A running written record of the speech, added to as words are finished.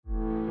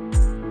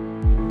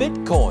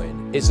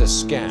Bitcoin is a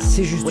scam.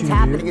 C'est juste What's une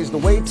happening bulle. is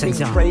the way it's Ça ne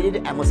being sert à rien.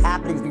 traded and what's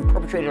happening is being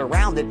perpetrated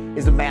around it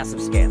is a massive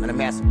scam and a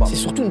massive bubble. C'est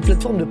surtout une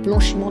plateforme de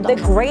blanchiment The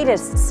d'argent.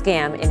 greatest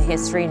scam in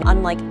history,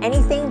 unlike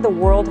anything the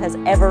world has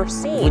ever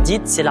seen. Vous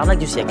dites, c'est l'arnaque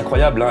du siècle.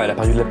 Incroyable, hein, elle a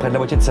perdu près de la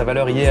moitié de sa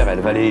valeur hier.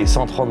 Elle valait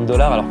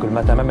 $130 alors que le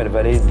matin même elle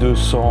valait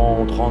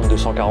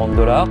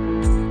 $240.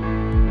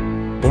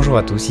 Bonjour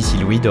à tous, ici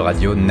Louis de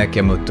Radio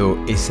NAKAMOTO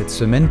et cette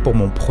semaine pour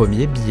mon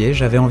premier billet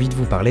j'avais envie de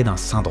vous parler d'un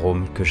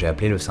syndrome que j'ai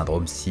appelé le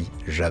syndrome si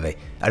j'avais.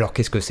 Alors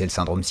qu'est-ce que c'est le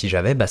syndrome si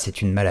j'avais ?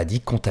 C'est une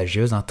maladie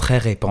contagieuse très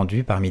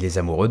répandue parmi les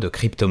amoureux de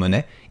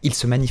cryptomonnaie. Il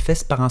se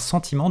manifeste par un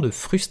sentiment de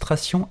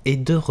frustration et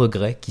de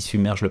regret qui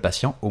submerge le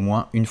patient au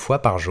moins une fois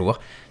par jour.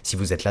 Si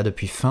vous êtes là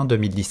depuis fin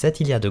 2017,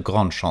 il y a de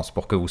grandes chances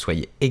pour que vous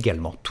soyez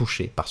également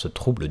touché par ce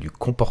trouble du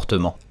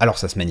comportement. Alors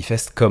ça se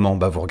manifeste comment ?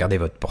 Vous regardez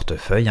votre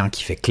portefeuille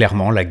qui fait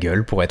clairement la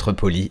gueule pour être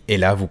poli et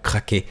là vous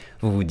craquez.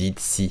 Vous vous dites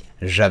si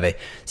j'avais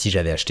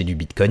acheté du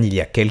Bitcoin il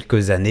y a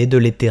quelques années, de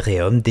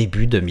l'Ethereum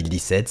début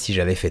 2017, si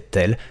j'avais fait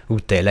tel ou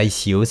tel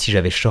ICO, si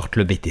j'avais short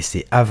le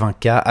BTC à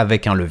 20K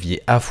avec un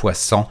levier à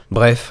x100.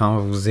 Bref,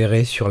 vous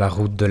errez sur la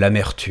route de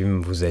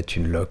l'amertume, vous êtes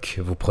une loque,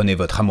 vous prenez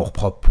votre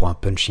amour-propre pour un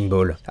punching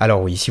ball.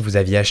 Alors oui, si vous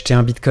aviez acheté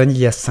un Bitcoin il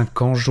y a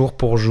 5 ans, jour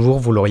pour jour,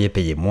 vous l'auriez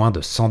payé moins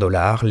de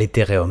 $100,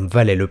 l'Ethereum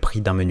valait le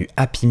prix d'un menu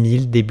Happy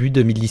Meal début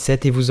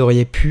 2017 et vous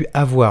auriez pu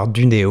avoir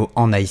du Neo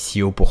en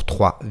ICO pour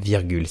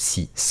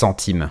 3,6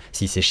 centimes.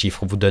 Si ces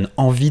chiffres vous donnent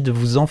envie de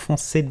vous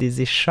enfoncer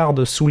des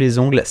échardes sous les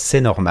ongles,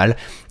 c'est normal.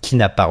 Qui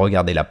n'a pas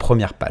regardé la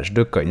première page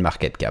de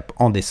CoinMarketCap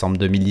en décembre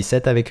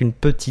 2017 avec une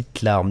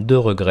petite larme de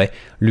regret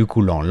lui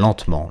coulant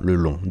lentement le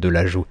long de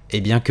la joue ?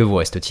 Et bien que vous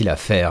reste-t-il à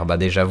faire ?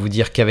 Déjà vous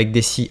dire qu'avec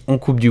des si on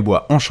coupe du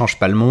bois, on change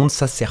pas le monde,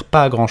 ça sert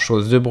pas à grand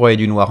chose de broyer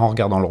du noir en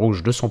regardant le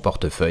rouge de son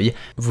portefeuille.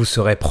 Vous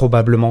serez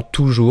probablement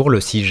toujours le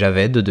si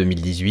j'avais de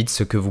 2018,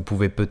 ce que vous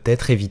pouvez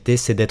peut-être éviter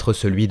c'est d'être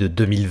celui de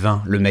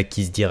 2020, le mec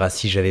qui se dira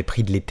si j'avais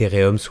pris de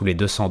l'Ethereum sous les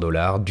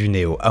 $200, du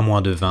Neo à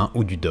moins de 20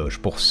 ou du Doge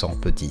pour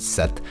 100 petits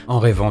sats, en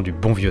rêvant du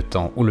bon vieux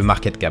temps où le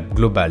market cap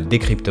global des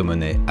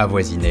crypto-monnaies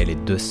avoisinait les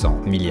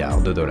 200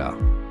 milliards de dollars.